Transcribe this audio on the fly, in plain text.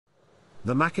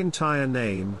The MacIntyre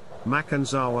name,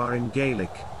 Mac-an-Tsaoir in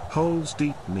Gaelic, holds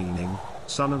deep meaning,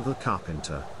 son of the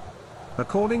carpenter.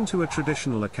 According to a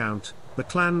traditional account, the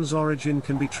clan's origin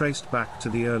can be traced back to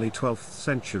the early 12th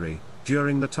century,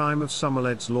 during the time of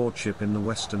Somerled's lordship in the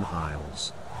Western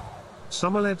Isles.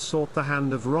 Somerled sought the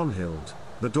hand of Ragnhild,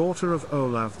 the daughter of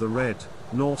Olav the Red,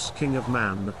 Norse King of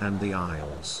Man and the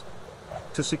Isles.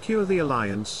 To secure the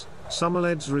alliance,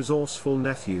 Somerled's resourceful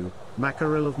nephew,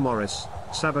 Macarill of Maurice,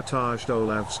 sabotaged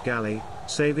Olav's galley,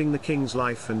 saving the king's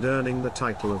life and earning the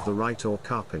title of the wright or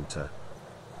carpenter.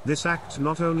 This act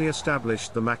not only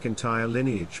established the MacIntyre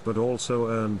lineage but also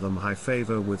earned them high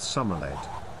favour with Somerled.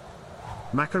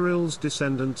 Macarill's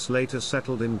descendants later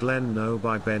settled in Glen Noe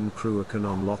by Ben Cruachan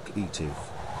on Loch Etive.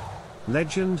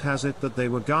 Legend has it that they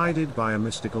were guided by a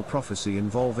mystical prophecy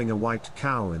involving a white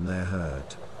cow in their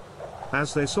herd.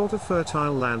 As they sought a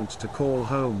fertile land to call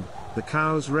home, the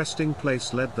cow's resting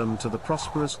place led them to the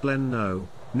prosperous Glen Noe,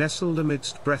 nestled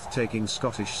amidst breathtaking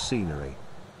Scottish scenery.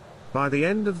 By the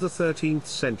end of the 13th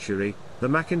century, the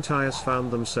MacIntyres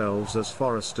found themselves as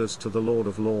foresters to the Lord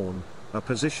of Lorn, a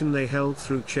position they held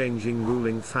through changing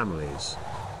ruling families.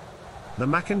 The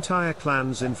MacIntyre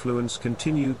clan's influence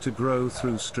continued to grow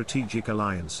through strategic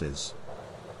alliances.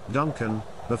 Duncan,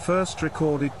 the first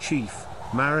recorded chief,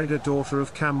 married a daughter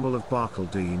of Campbell of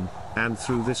Barcaldine, and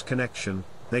through this connection,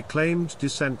 they claimed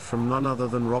descent from none other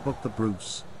than Robert the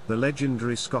Bruce, the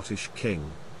legendary Scottish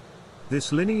king.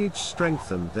 This lineage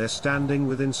strengthened their standing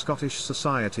within Scottish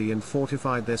society and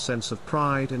fortified their sense of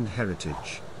pride and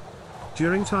heritage.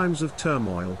 During times of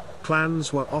turmoil,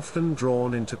 clans were often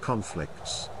drawn into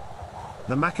conflicts.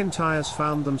 The MacIntyres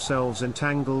found themselves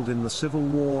entangled in the civil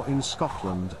war in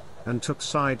Scotland, and took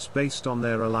sides based on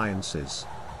their alliances.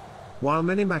 While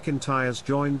many MacIntyres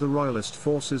joined the royalist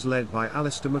forces led by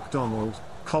Alistair MacDonald,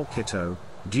 Colkitto,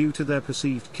 due to their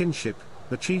perceived kinship,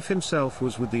 the chief himself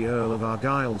was with the Earl of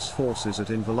Argyll's forces at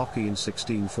Inverlochy in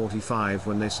 1645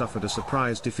 when they suffered a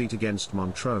surprise defeat against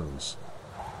Montrose.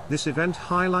 This event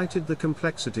highlighted the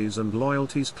complexities and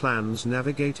loyalties clans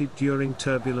navigated during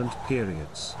turbulent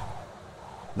periods.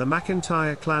 The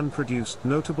MacIntyre clan produced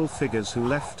notable figures who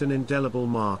left an indelible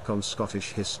mark on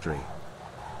Scottish history.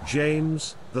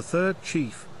 James, the third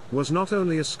chief, was not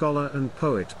only a scholar and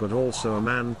poet but also a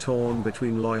man torn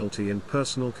between loyalty and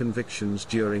personal convictions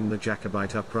during the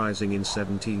Jacobite uprising in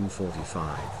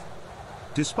 1745.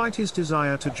 Despite his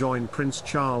desire to join Prince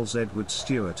Charles Edward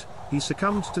Stuart, he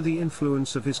succumbed to the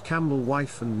influence of his Campbell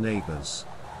wife and neighbours.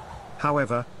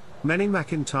 However, many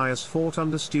MacIntyres fought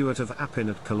under Stuart of Appin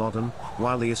at Culloden,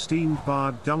 while the esteemed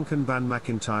bard Duncan ban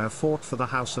MacIntyre fought for the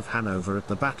House of Hanover at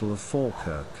the Battle of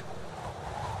Falkirk.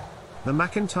 The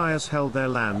MacIntyres held their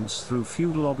lands through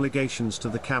feudal obligations to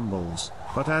the Campbells,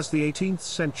 but as the 18th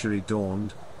century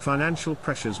dawned, financial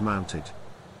pressures mounted.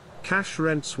 Cash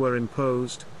rents were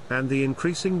imposed, and the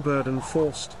increasing burden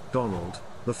forced Donald,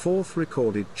 the fourth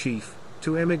recorded chief,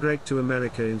 to emigrate to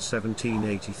America in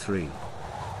 1783.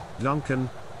 Duncan,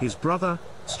 his brother,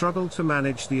 struggled to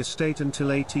manage the estate until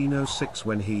 1806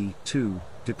 when he, too,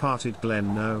 departed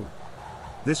Glen Noe.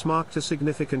 This marked a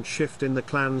significant shift in the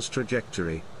clan's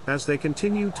trajectory, as they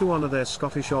continued to honour their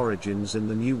Scottish origins in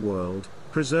the New World,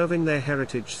 preserving their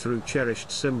heritage through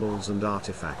cherished symbols and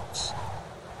artefacts.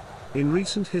 In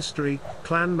recent history,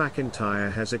 Clan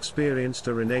MacIntyre has experienced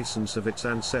a renaissance of its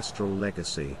ancestral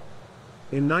legacy.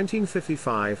 In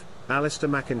 1955, Alistair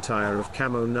MacIntyre of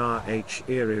Camo Na H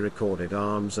Erie recorded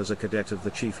arms as a cadet of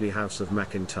the chiefly House of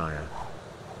MacIntyre.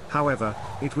 However,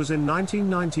 it was in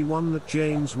 1991 that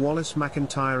James Wallace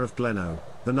MacIntyre of Glen Noe,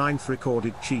 the ninth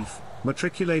recorded chief,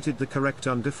 matriculated the correct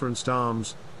undifferenced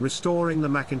arms, restoring the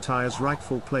MacIntyres'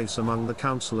 rightful place among the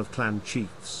Council of Clan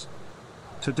Chiefs.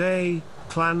 Today,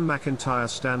 Clan MacIntyre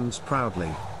stands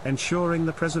proudly, ensuring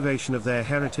the preservation of their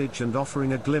heritage and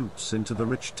offering a glimpse into the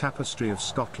rich tapestry of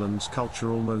Scotland's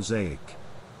cultural mosaic.